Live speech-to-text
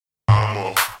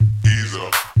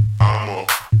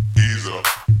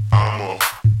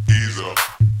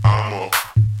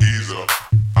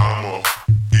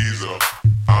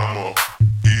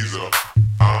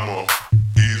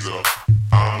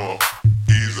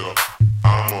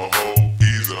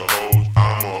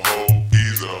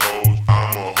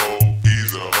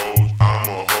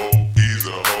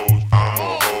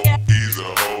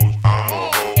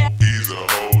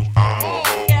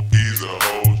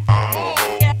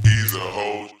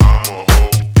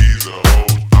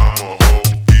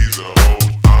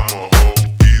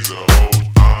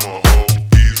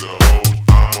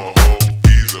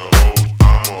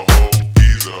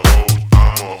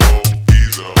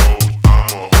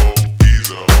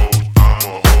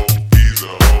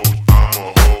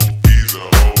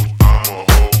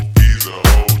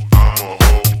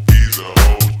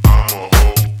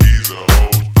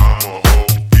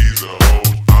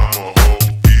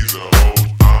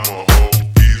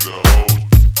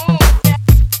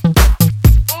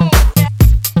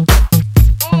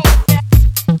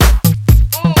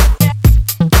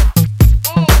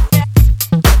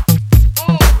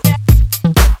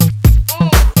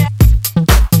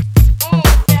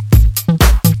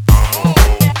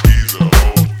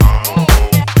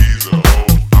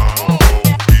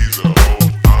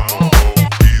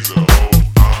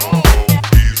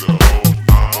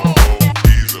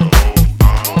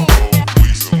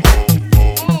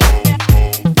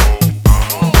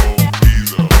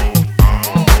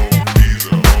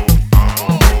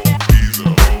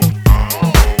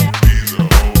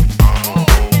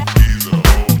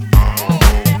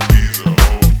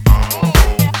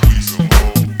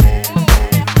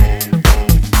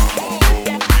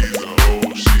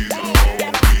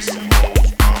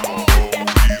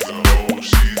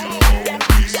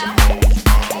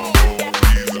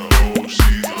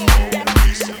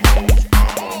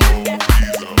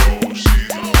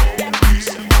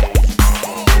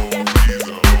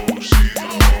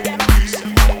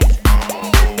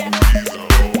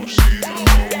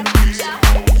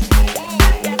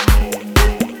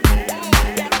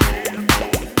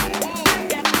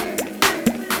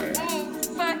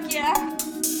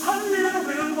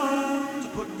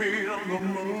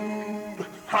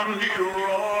I need a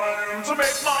rhyme to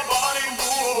make my body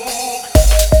move.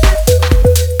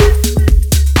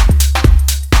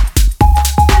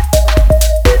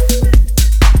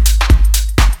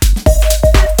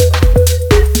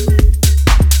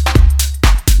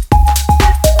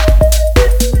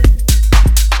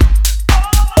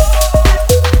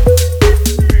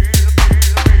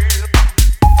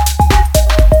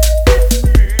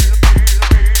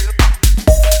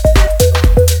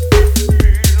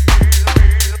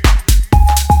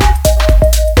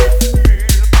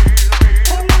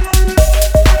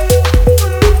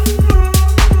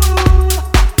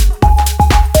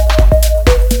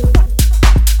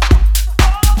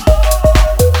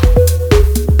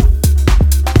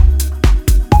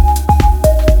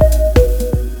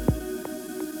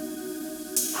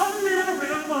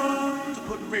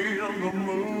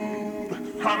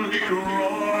 I need a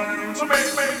rhyme to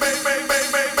make.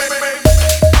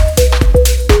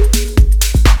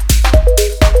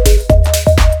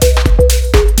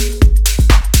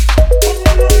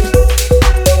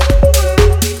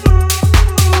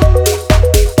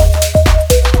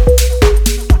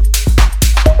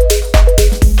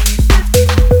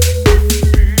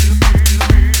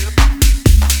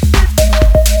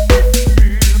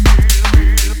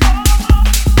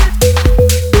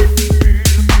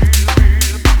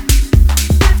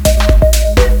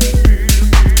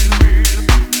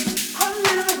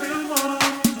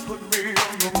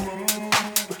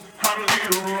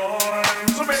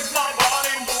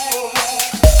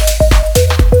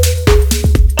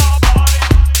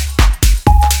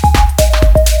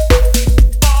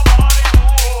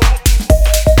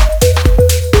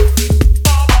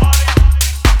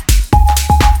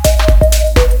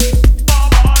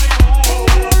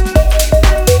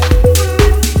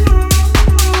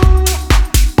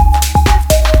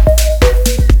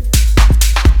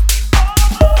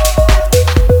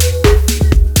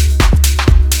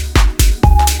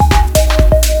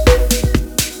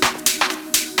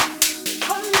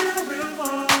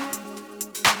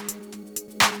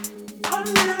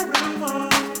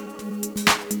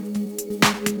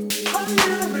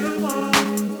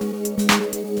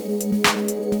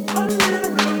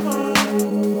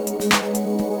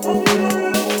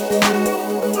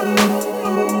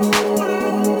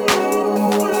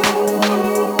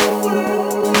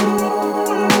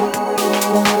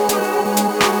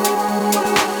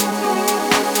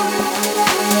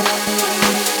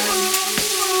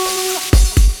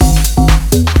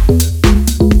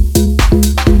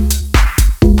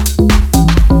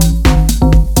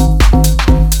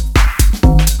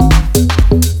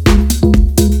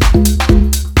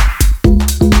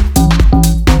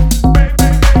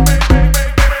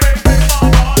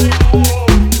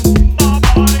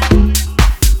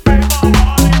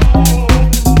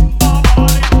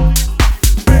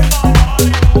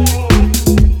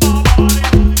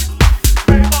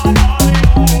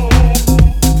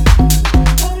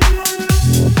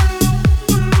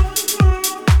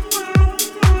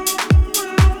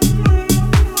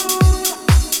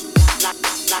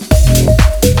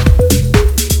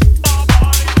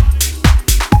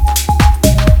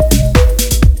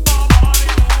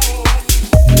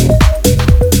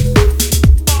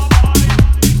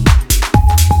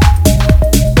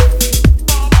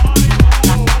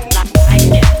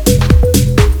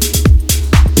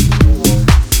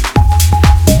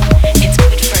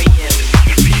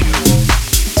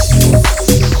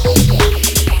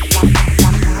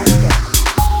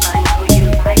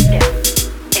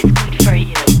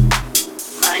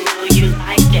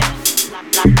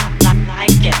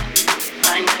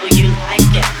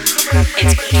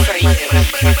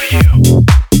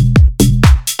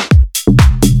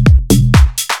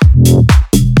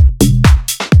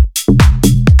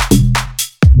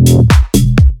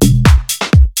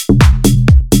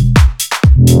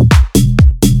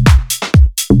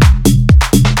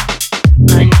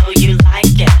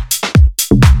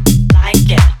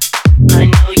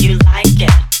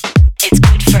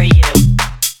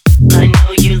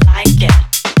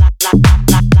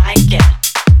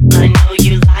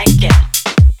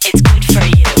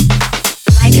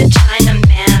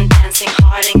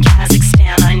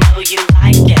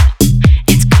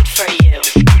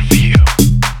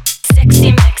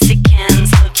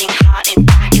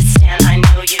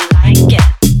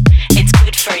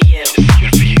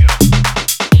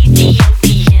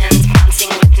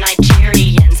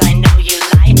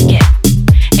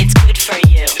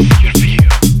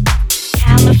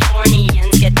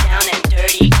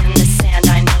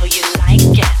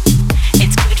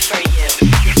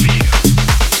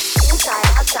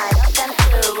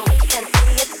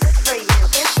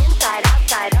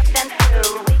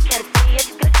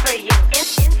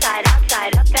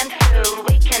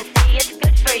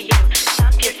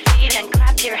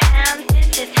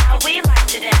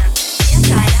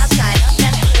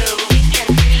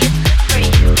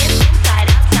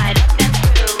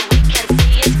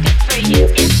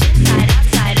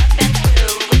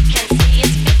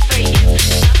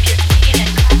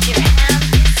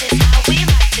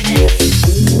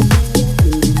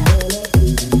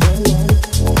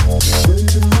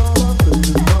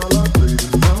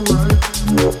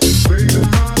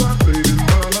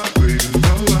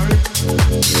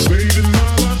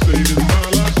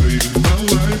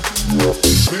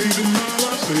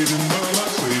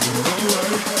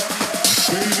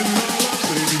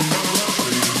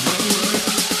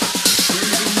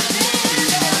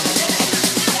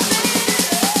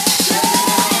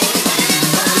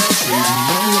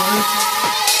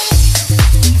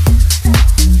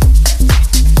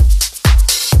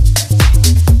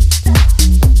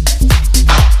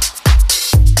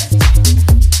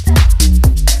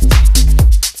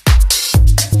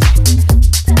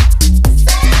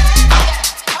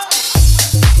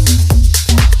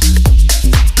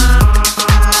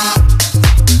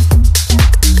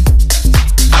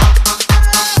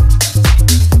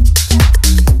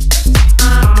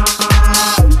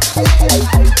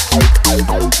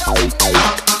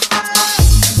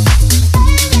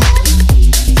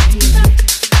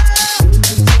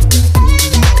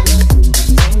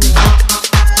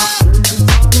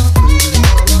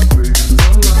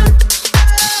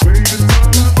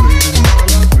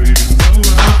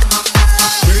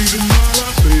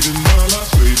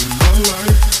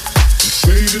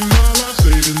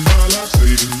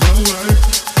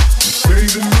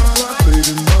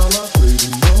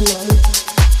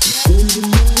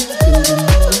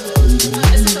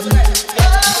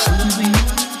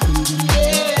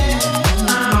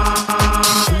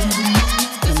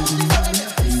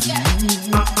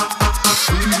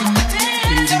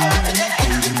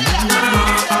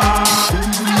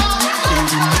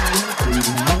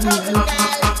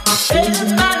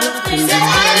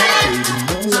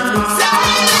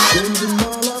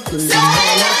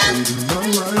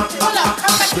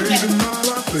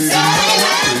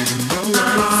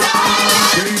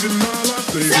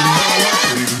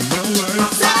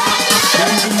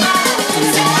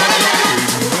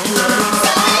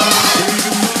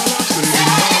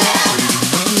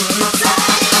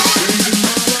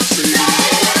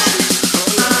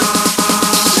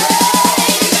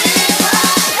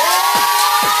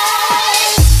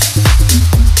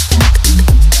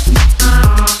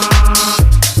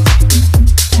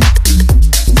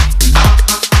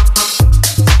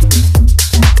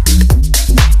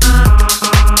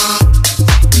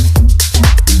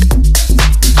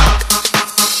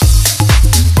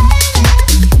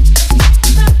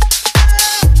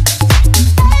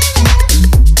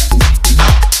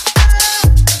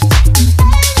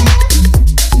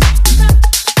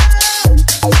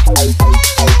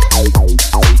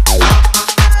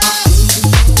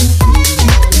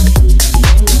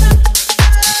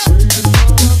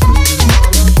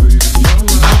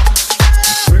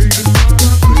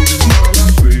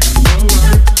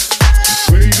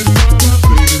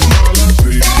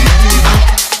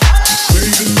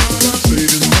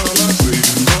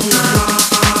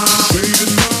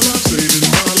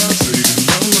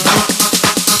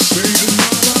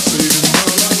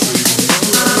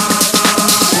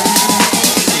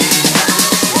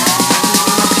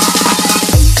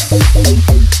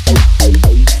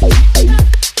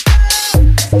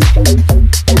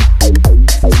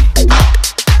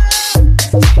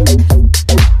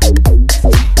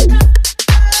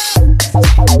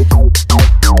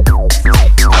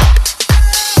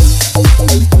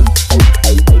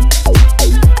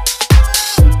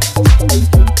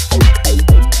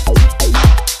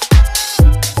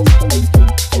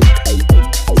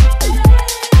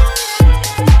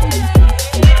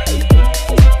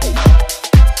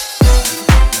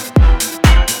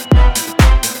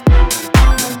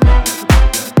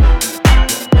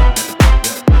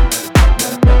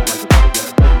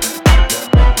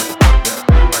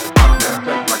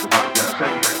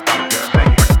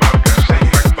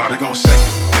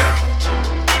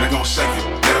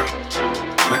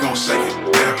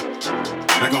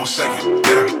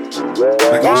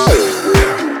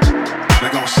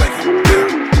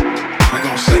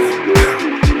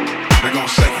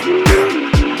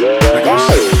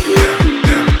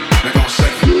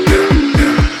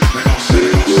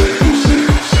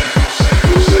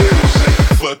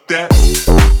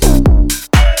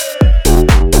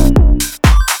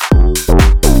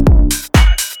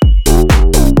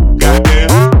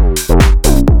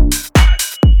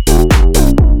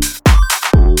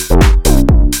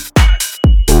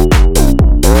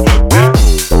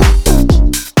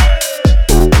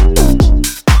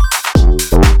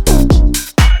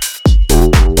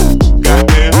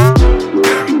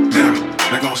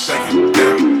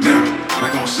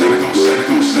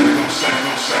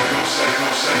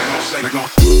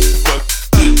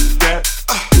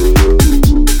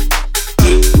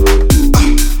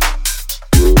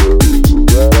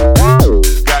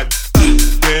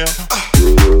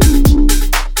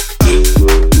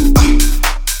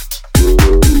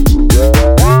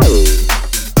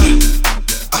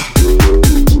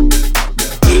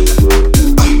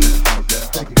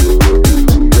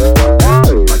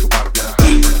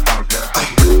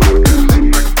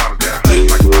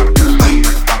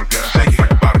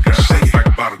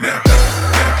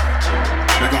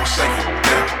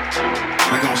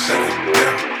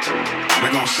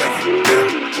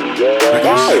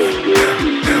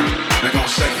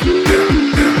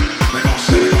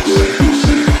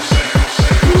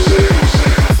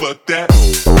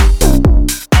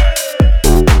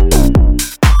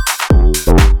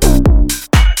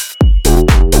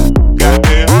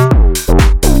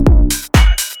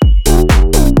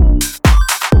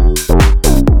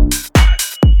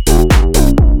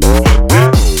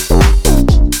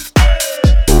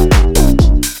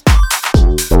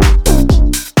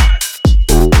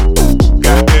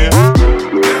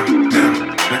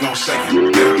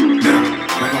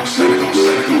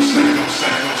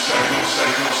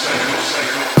 Say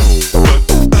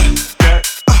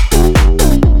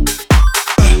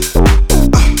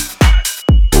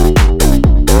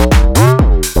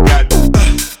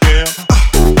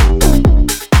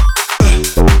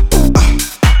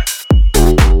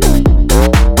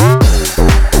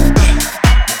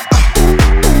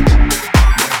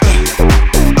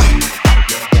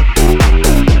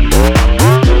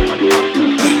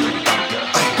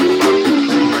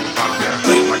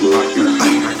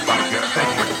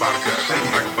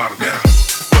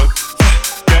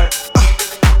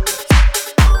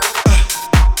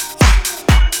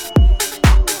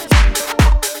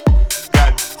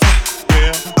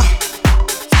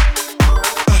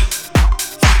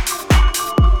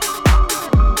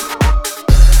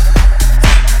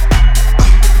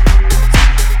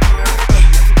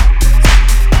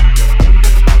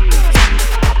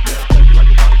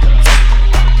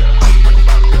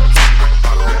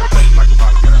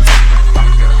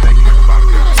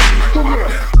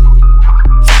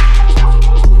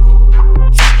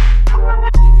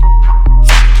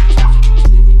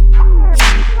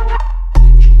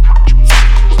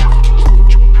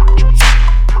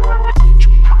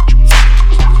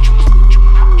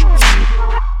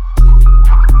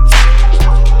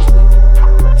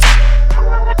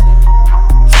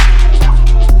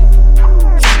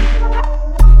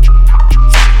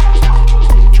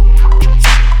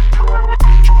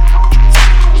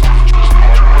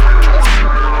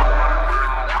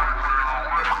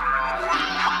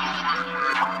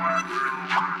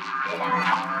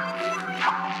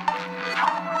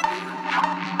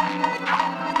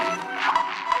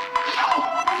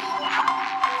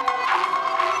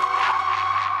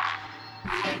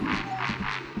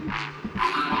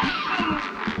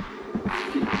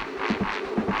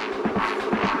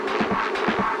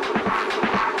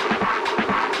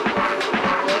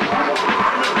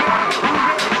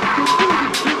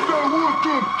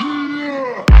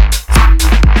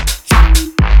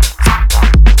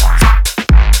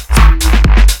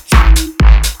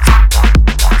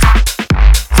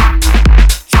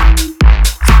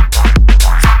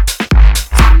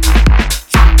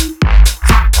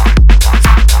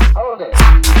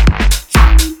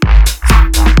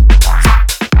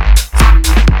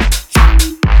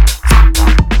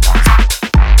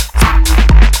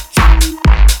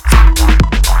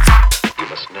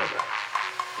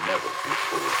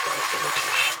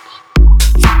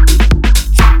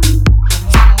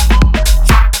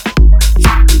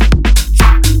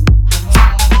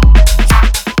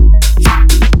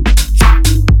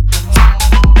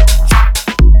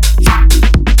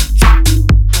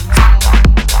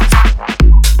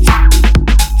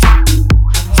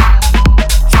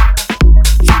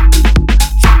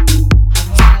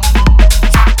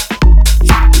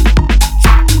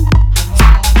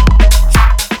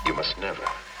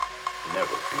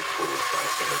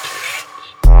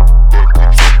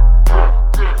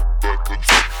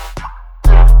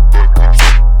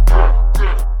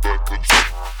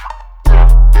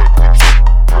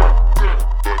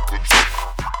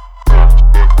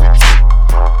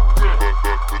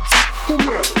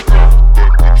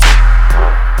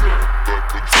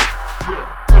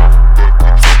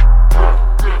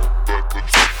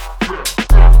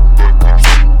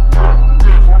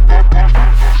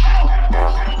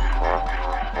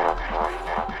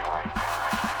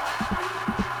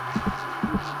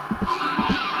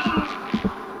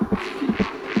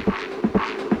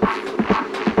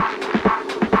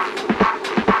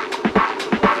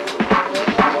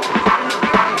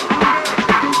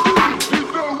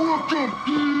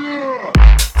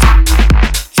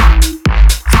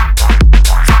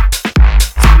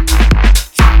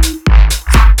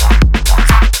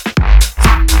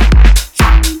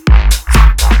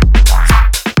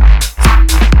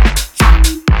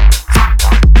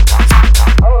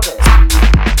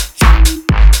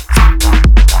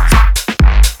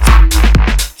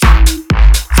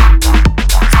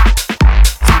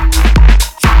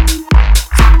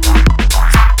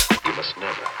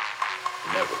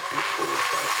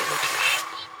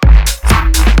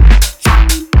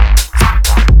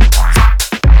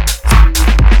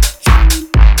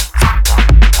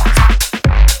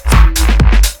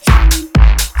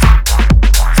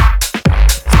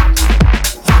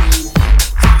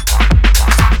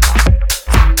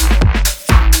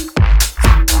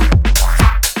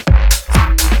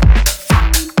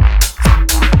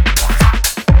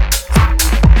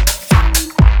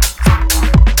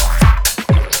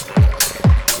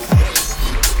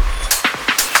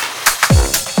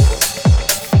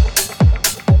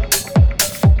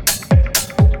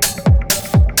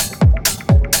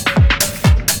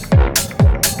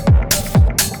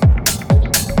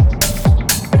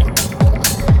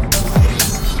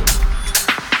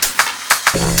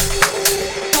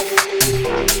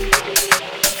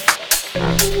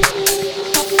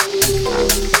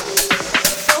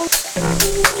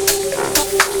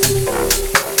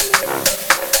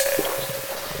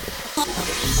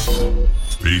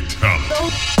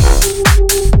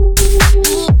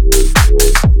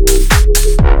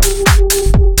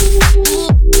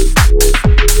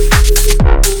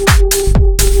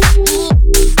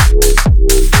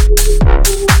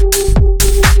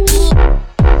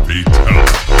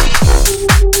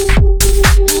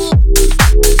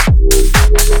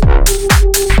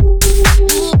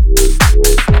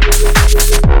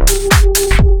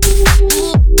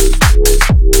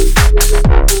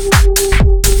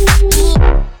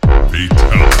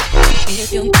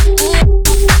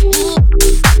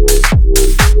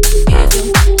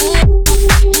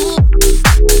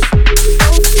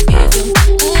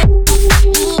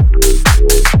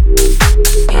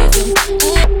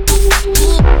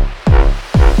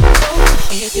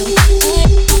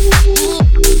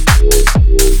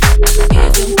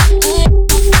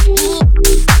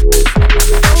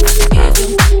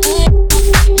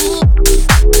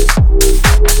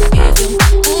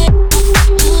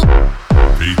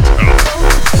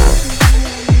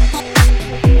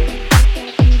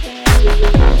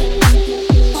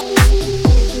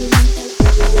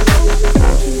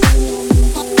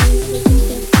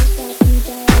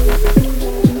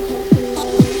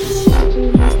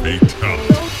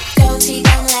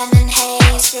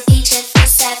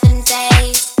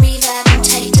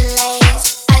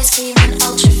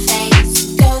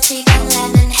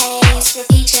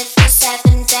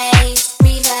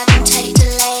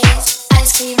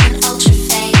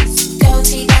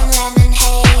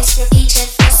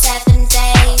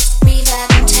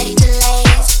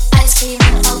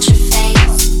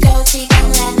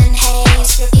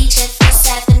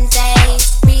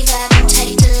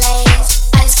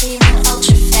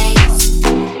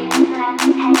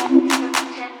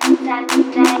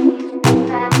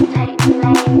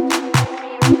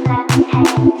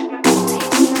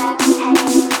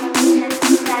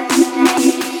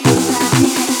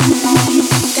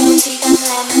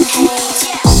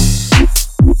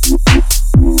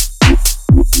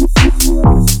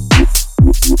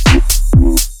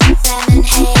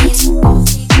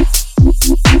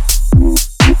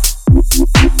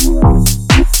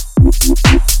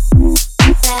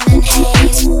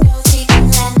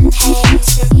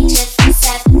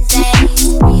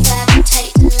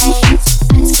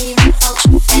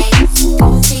Ultra fade.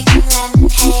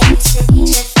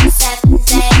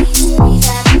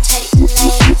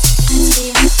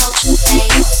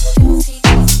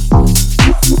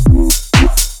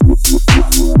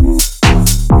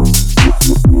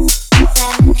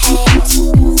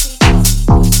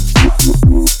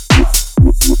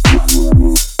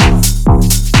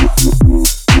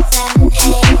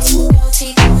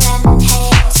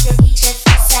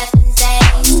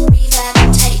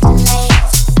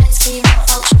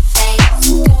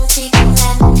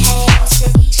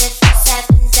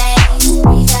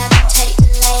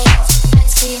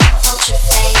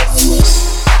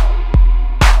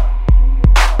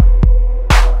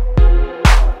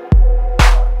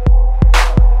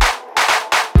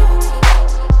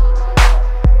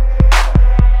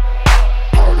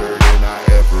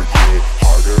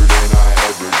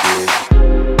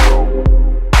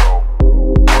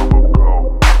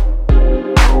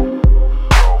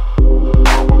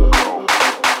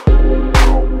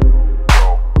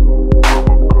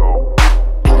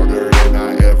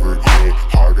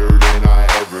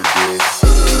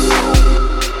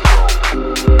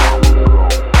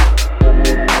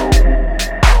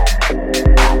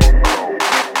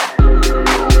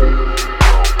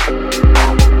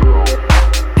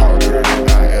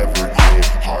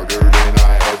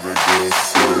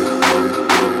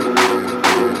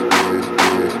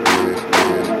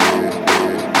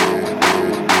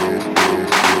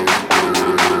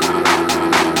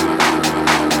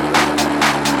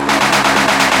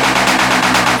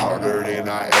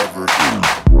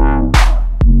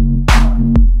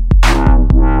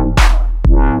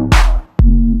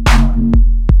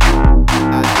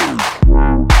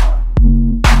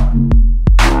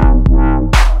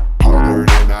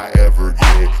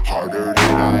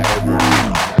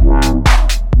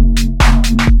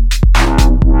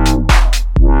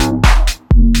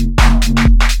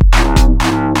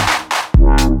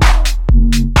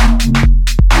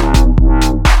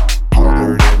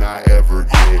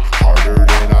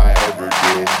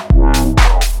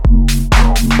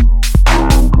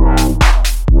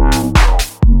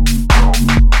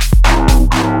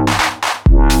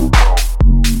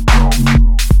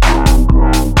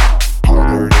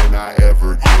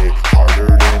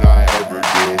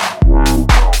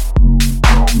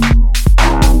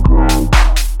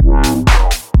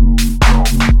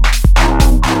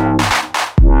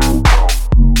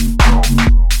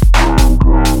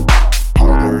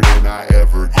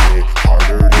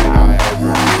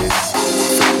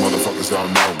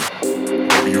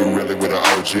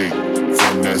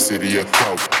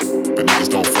 coat. But niggas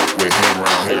don't fuck with him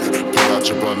around here. Pull out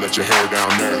your blunt, let your hair down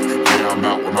there. Yeah, I'm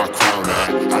out with my crown at.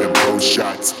 I done pulled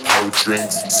shots, hold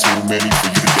drinks, too many for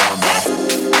you to down now.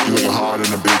 You looking hard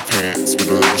in the big pants with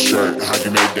a little shirt. How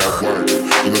you made that work?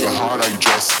 You looking hard, how you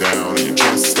dressed down and you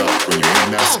dressed up when you're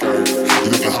in that skirt. You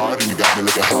looking hard and you got me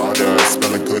looking harder.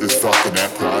 Smelling good as fuck in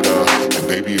that Prada. And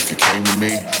baby, if you came with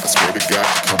me, I swear to God,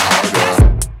 you come harder.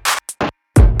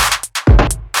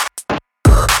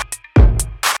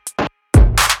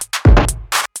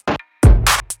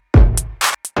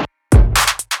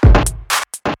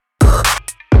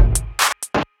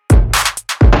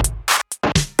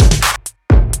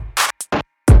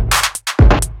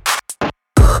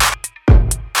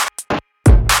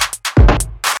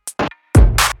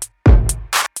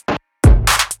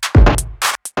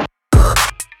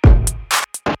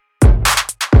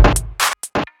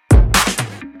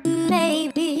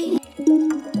 Maybe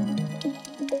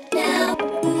now,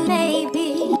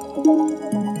 maybe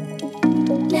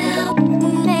now,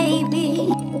 maybe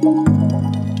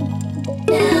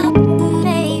now,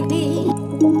 maybe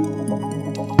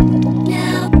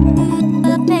now,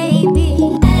 maybe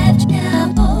at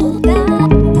now, oh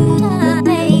God,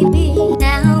 maybe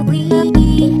now we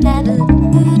have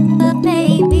a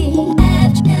baby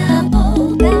at now,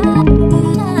 oh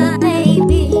God,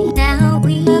 maybe now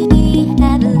we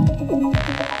have a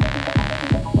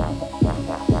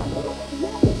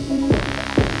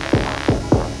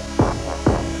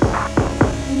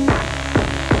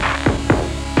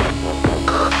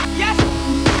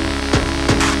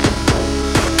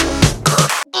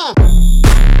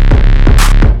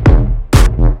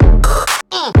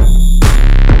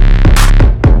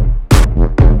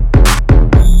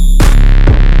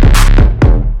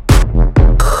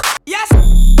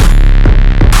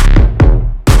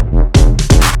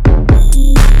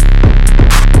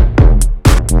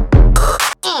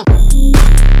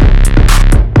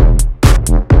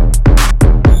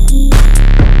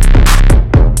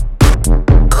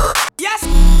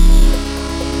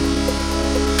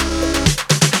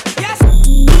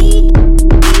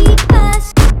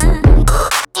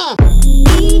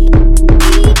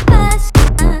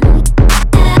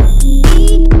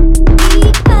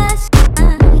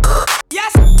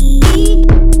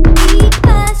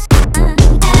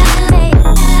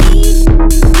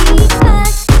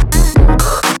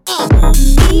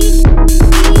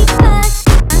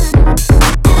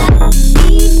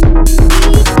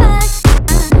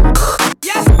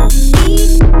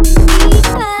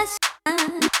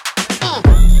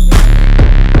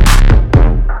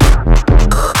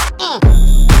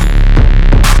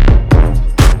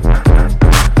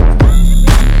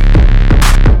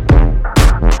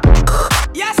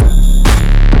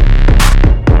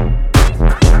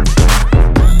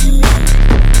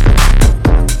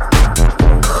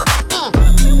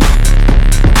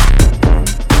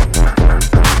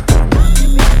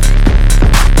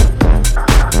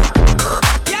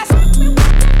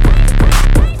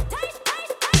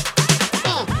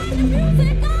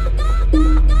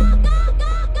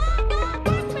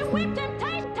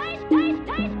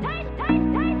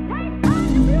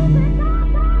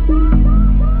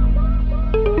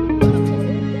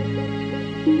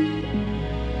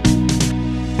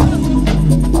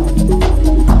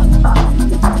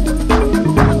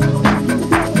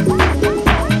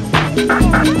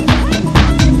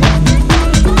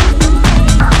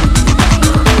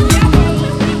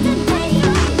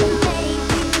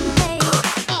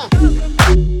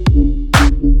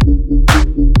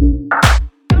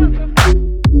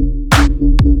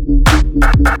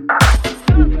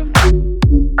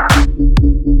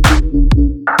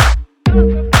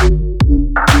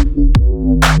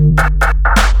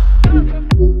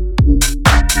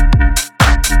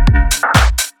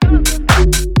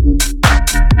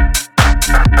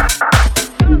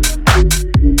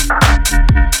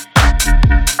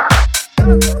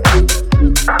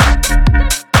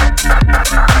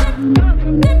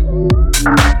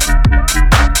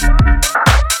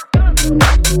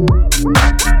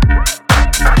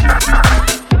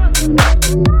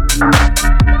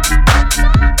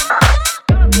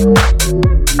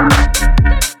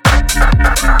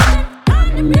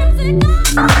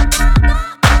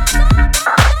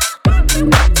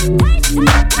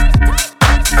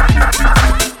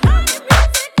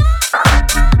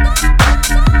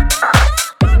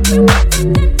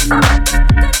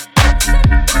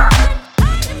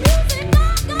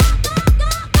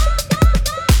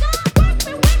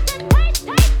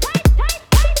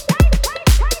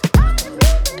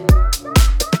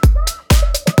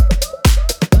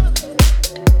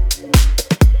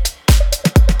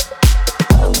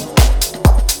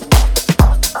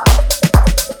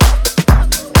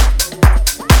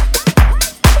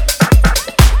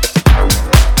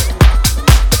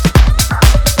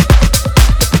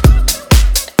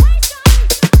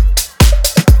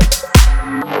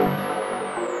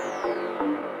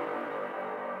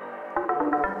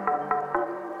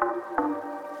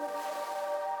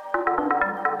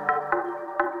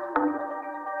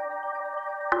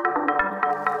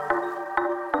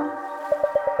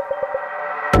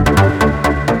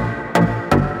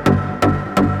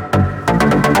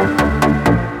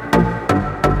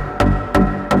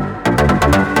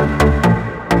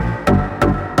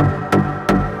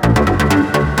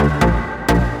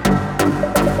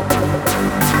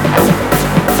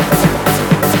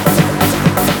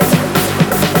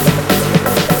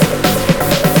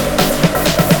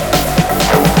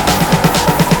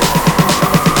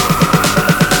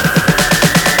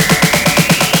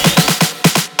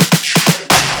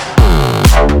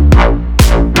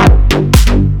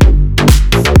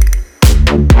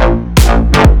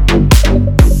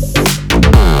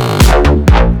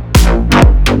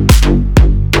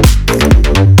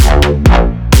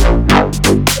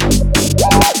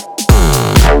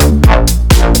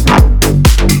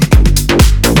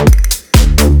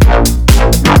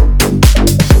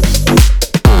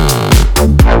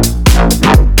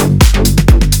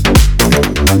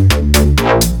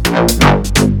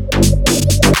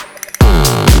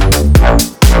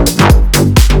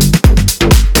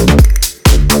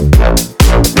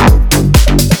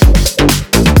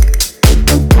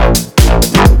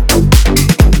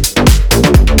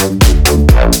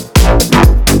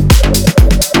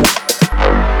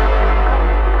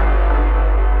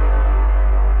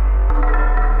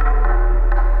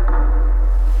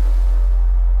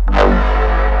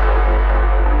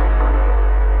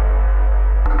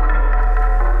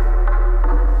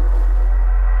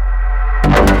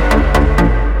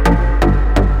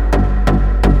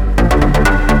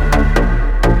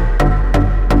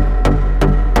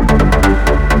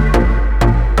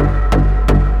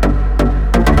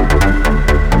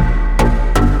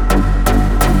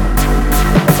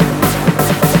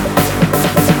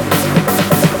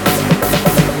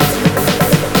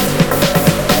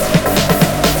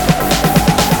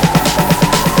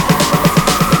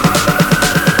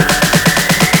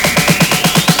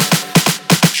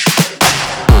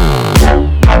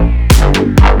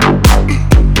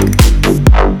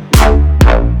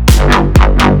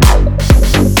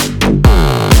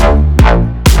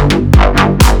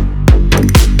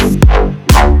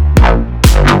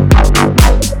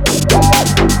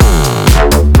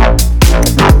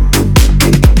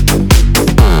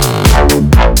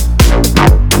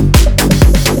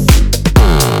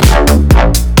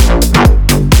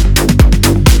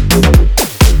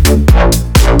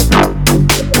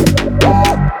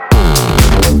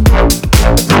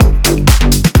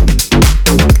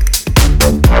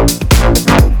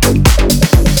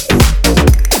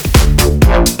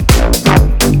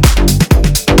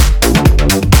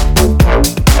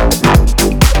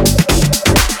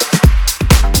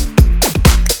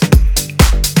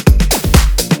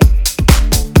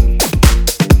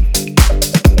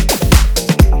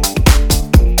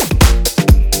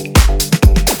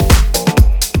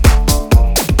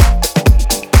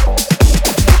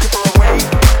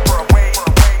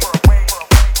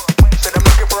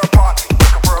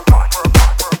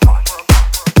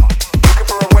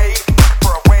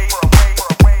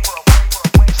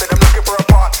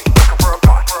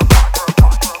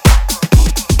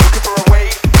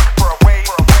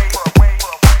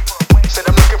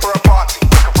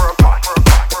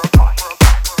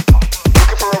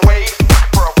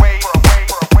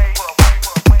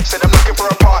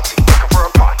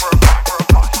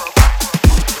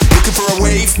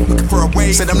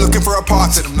Said I'm looking for a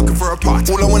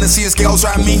party. All I wanna see is girls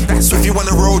around me. So if you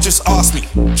wanna roll, just ask me.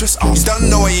 You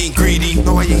don't know I ain't greedy.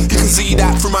 You can see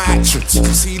that through my actions.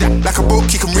 Like a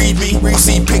book, you can read me. I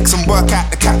see pics and work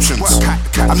out the captions.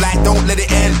 I'm like, don't let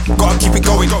it end. Gotta keep it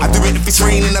going. I do it if it's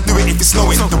raining, I do it if it's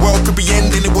snowing. The world could be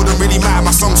ending, it wouldn't really matter.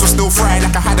 My songs will still fry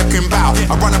like I had a pin bow.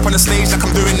 I run up on the stage like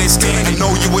I'm doing this thing. I know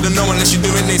you wouldn't know unless you're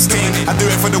doing this thing. I do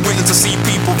it for the winning to see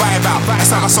people vibe out. That's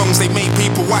how my songs, they make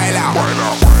people wild out.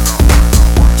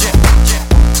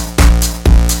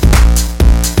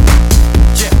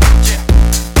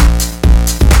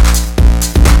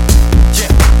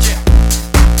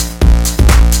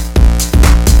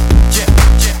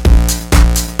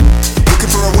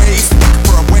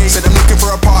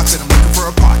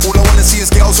 All I wanna see is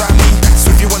girls around me. So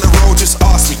if you wanna roll, just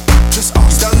ask me.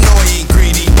 You don't know I ain't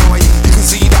greedy. You can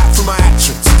see that through my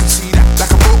actions. Like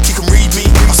a book, you can read me.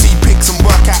 I see pics and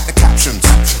work out the captions.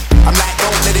 I'm like,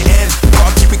 don't let it end.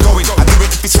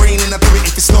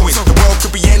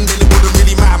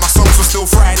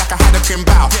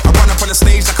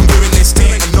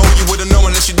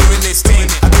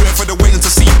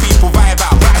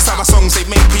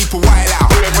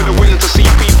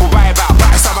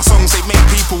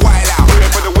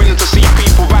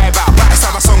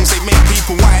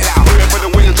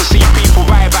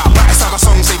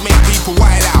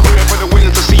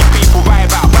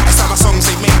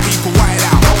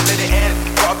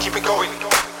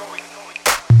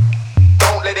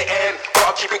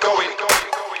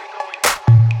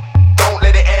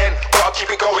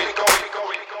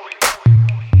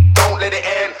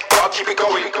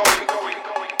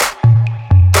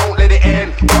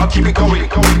 gotta keep it going.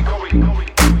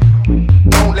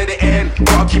 Don't let it end,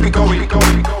 gotta keep it going.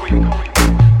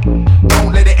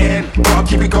 Don't let it end, gotta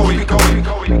keep it going.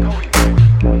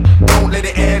 Don't let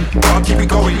it end, gotta keep it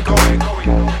going.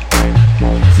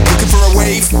 Looking for a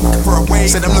wave,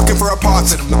 said I'm looking for a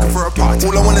party.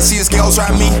 All I wanna see is girls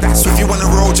around me. So if you wanna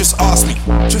roll, just ask me.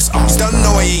 You don't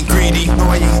know I ain't greedy.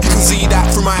 You can see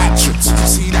that through my actions.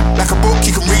 Like a book,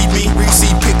 you can read me.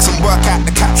 See pics and work out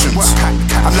the captions.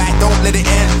 I'm like, don't let it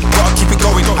end, gotta keep it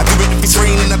going. I do it if it's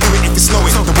raining, I do it if it's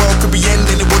snowing. The world could be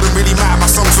ending, it wouldn't really matter. My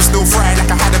songs were still frying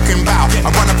like I had a pin bow. I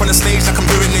run up on the stage like I'm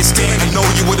doing this thing. I know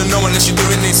you wouldn't know unless you're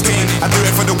doing this thing. I do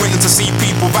it for the winning to see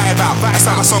people vibe out. That's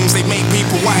how my songs, they make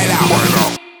people wild out.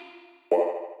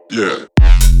 Yeah.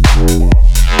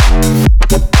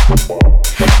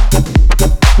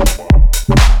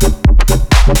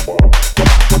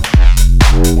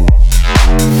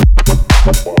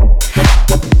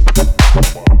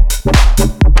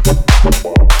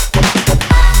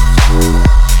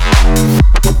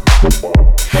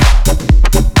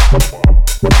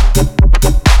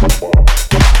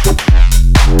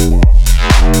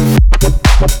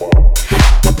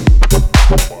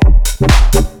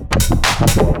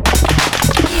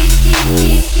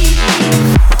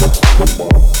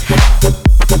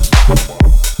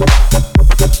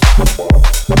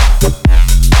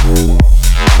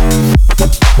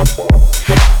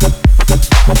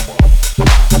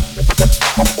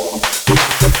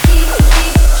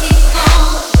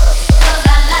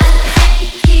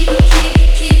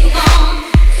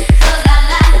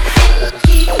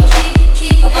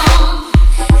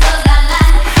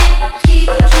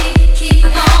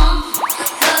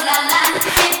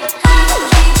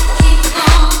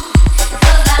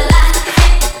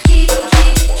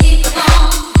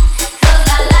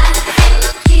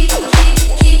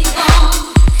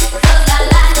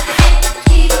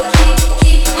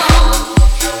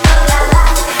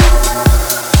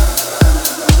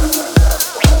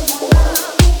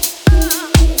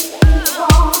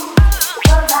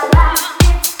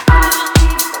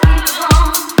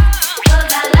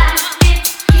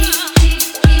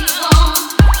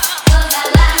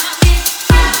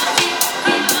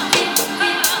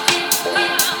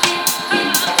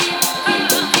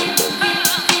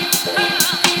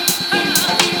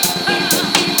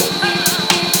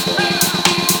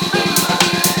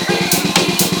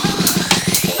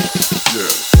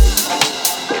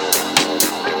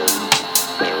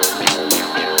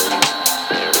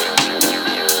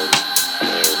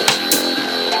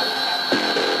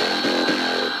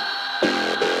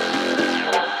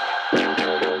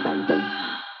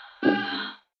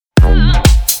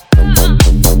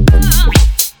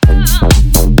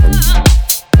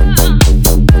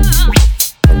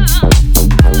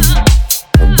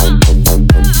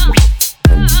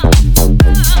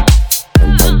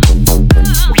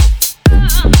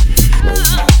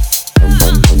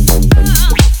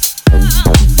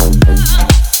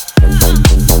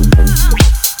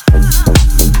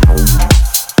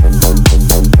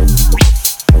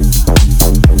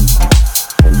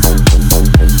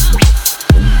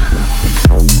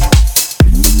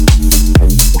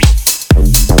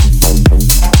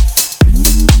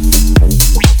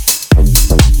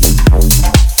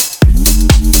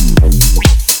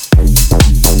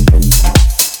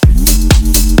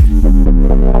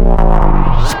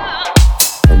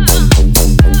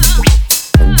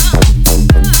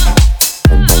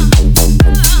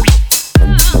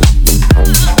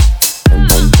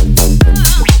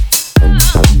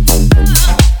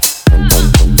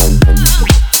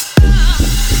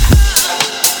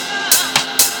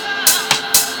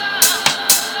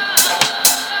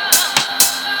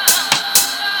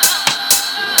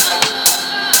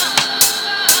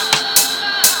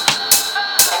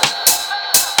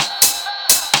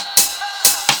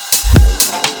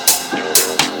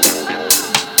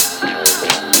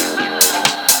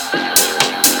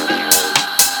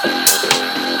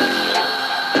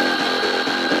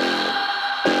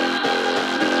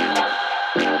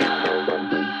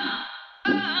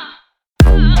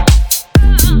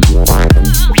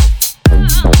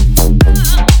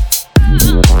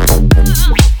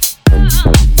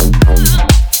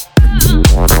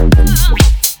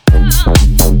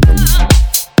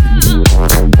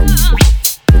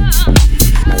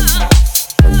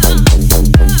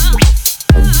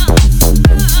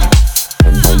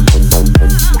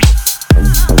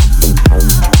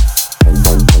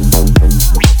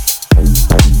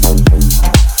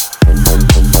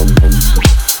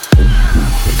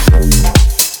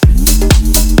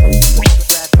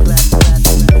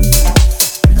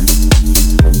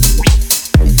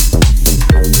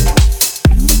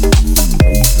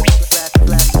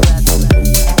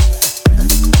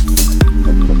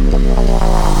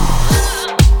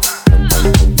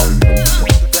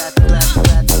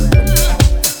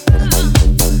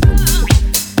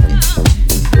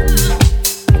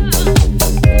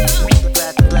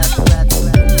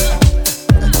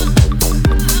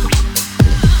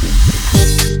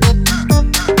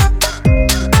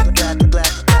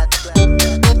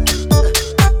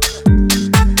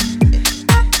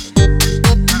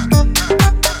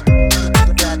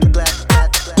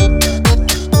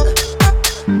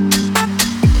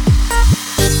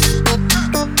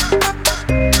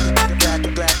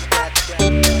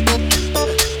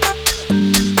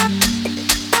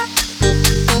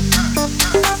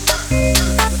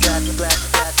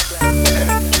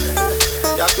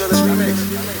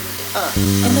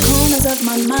 In the corners of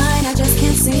my mind, I just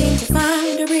can't seem to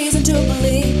find a reason to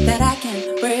believe that I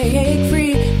can break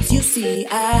free. 'Cause you see,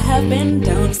 I have been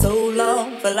down so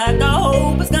long, feel like all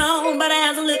hope is gone. But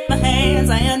as I lift my hands,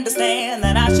 I understand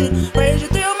that I should praise you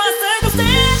through my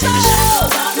circumstances. Take the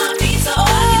shackles off my feet so I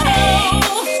can dance.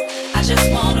 I just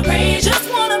wanna praise, just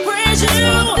wanna praise you.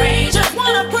 Just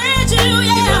wanna praise you,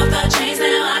 yeah. You broke the chains,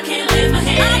 now I can lift my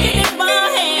hand. I can lift my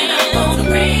hand, and I'm gonna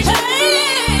praise you.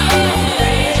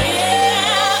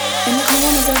 In the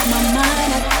corners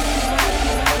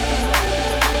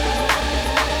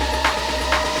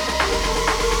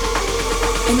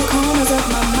of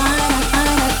my mind, I find.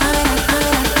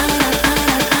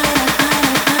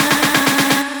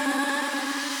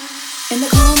 In the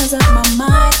corners of my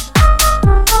mind.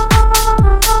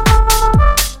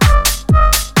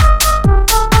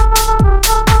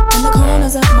 In the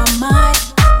corners of my mind.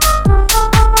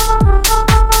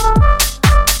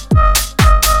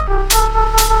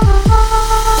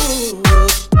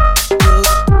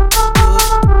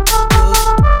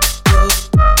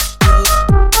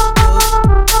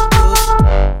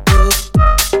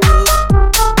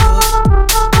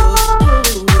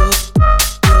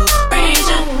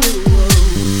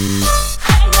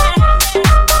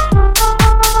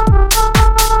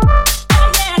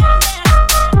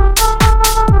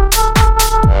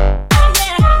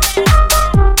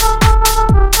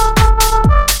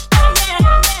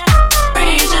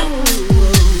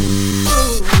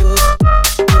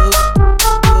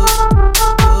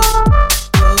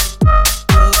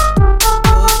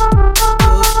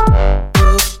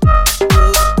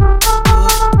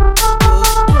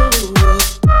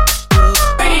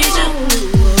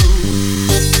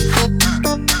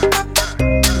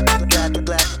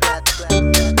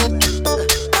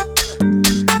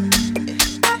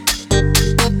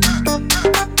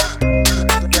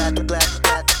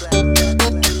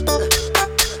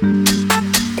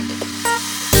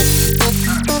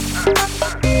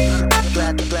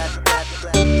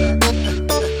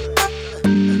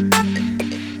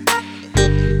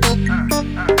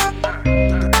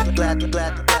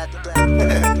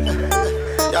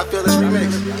 Y'all feel this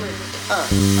remix?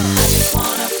 I just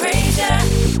wanna praise ya.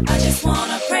 I just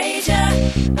wanna praise ya.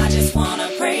 I just wanna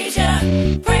praise ya.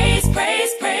 Praise,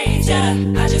 praise, praise ya.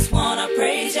 I just wanna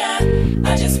praise ya.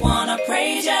 I just wanna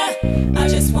praise ya. I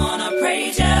just wanna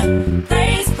praise ya.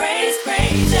 Praise, praise,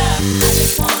 praise ya. I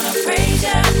just wanna praise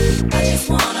ya. I just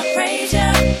wanna praise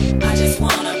ya. I just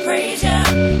wanna praise ya.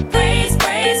 Praise,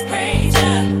 praise, praise ya.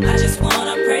 I just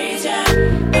wanna praise ya.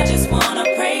 I just wanna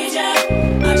praise ya.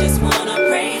 I just wanna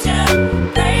praise ya.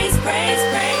 Praise, praise,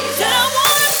 praise ya. I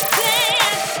wanna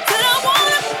dance. I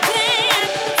wanna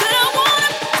dance. I wanna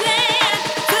dance. I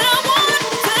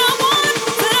wanna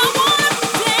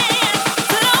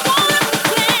dance. I wanna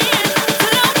dance. I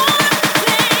wanna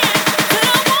dance. I wanna dance. I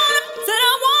wanna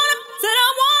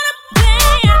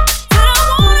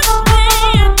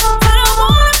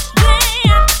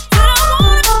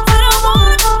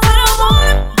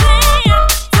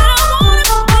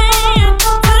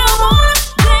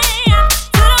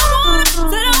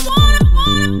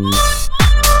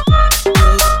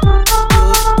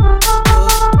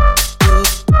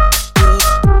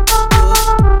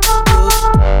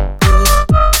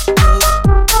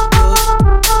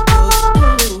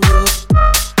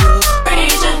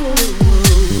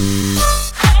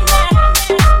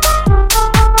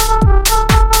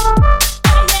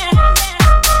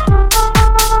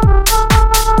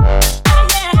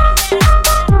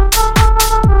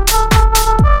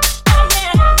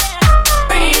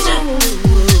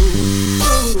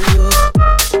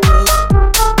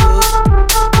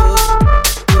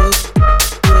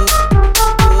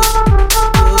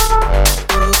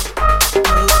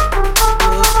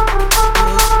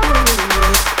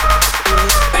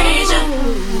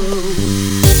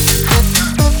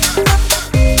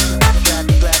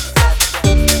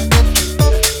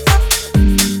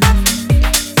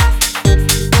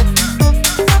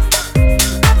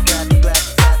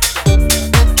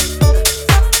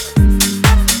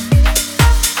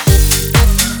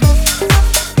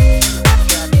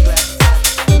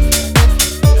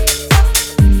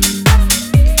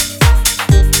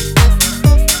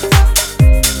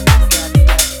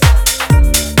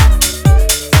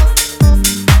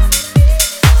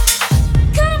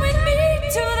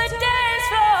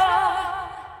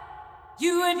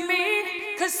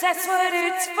that's what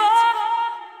it's for.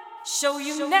 Show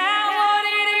you now what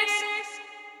it is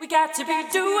we got to be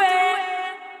doing.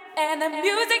 And the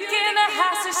music in the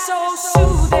house is so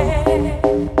soothing.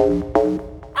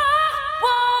 I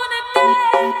wanna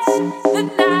dance the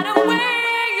night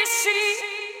away, you see.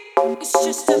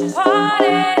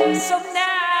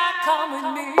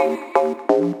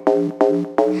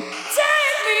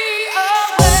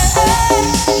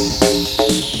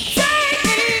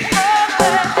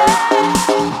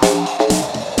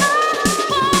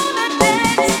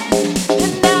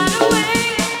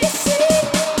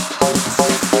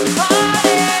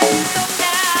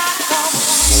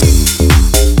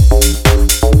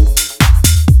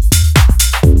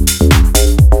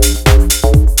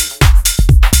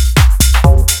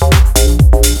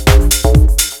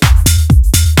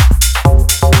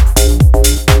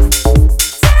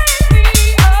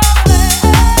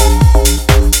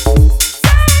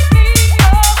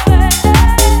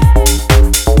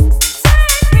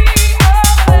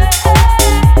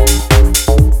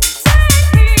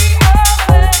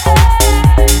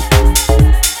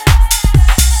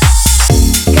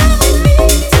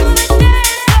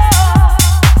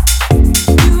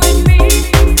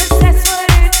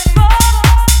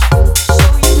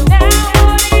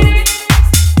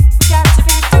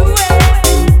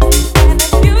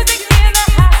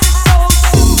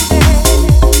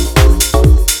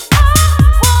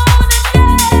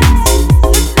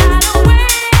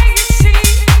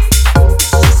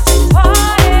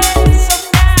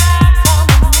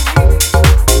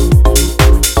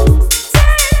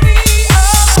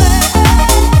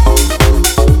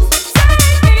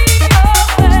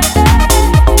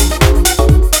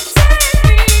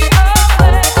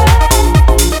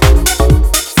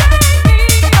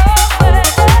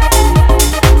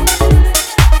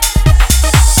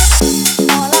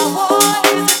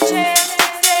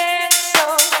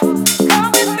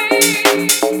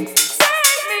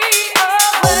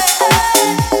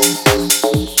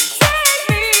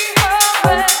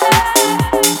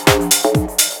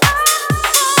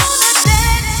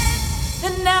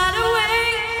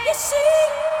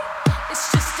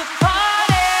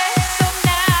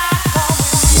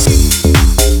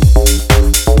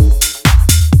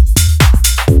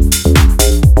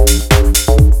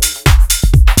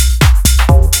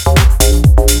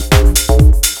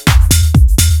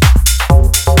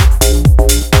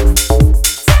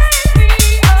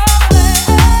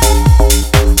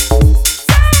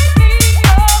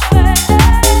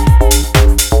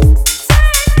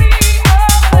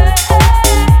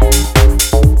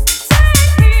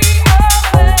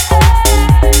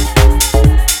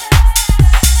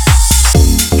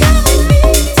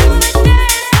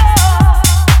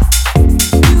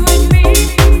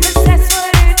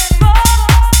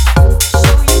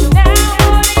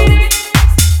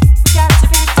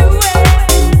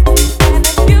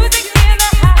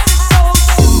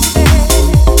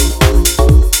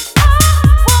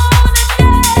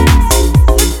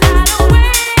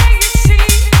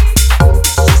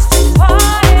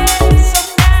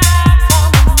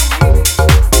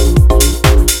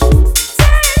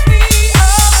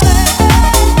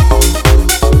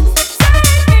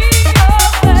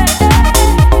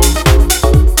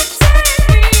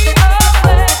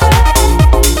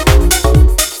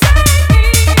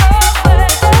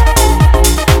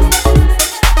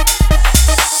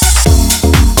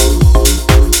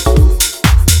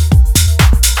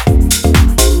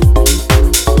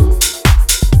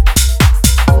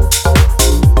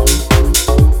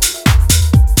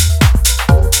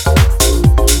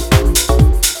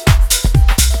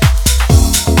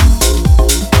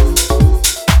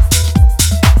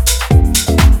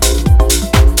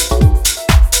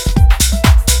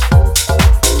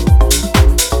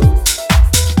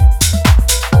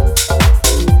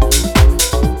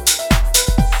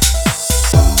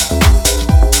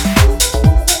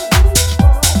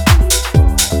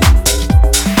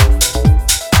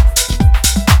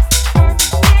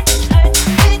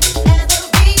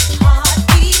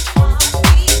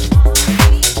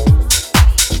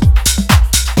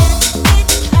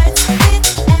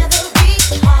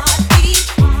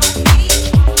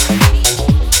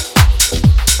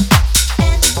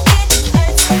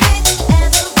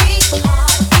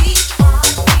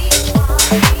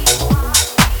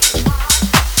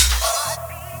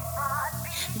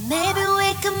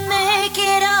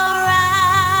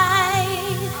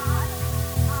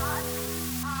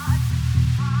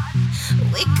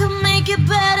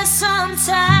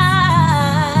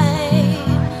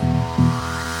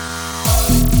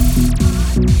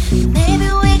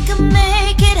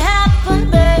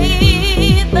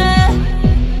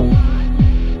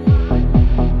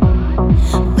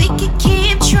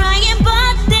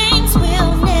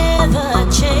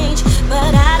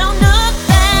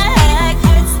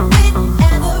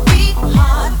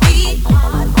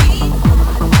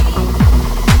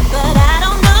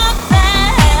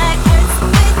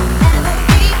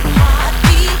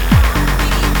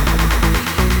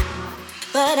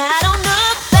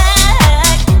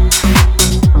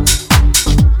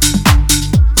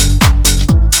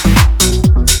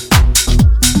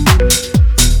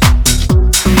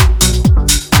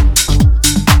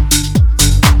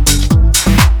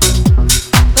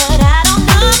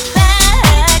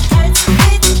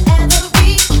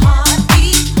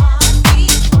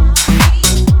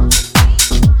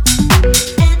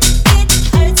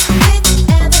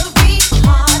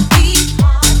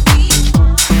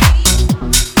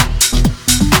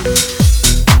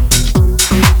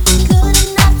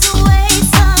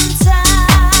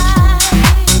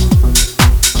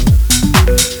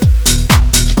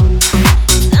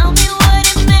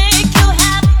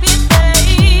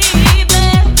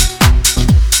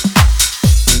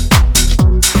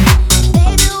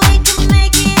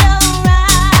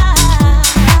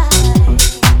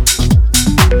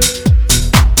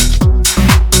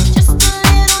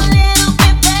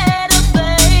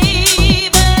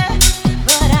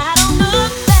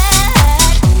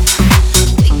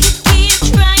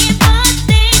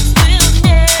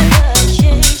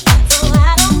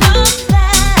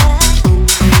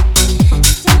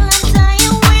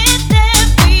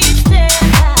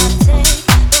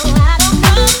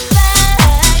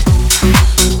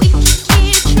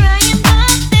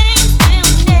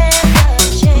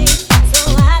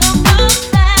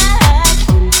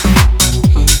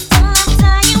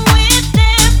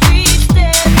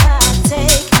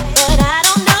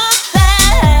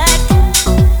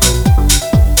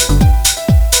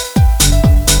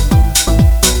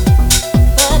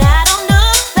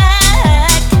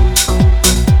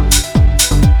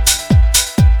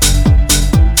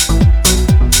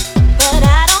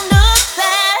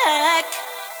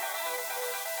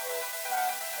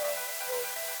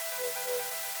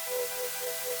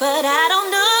 but I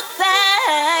don't know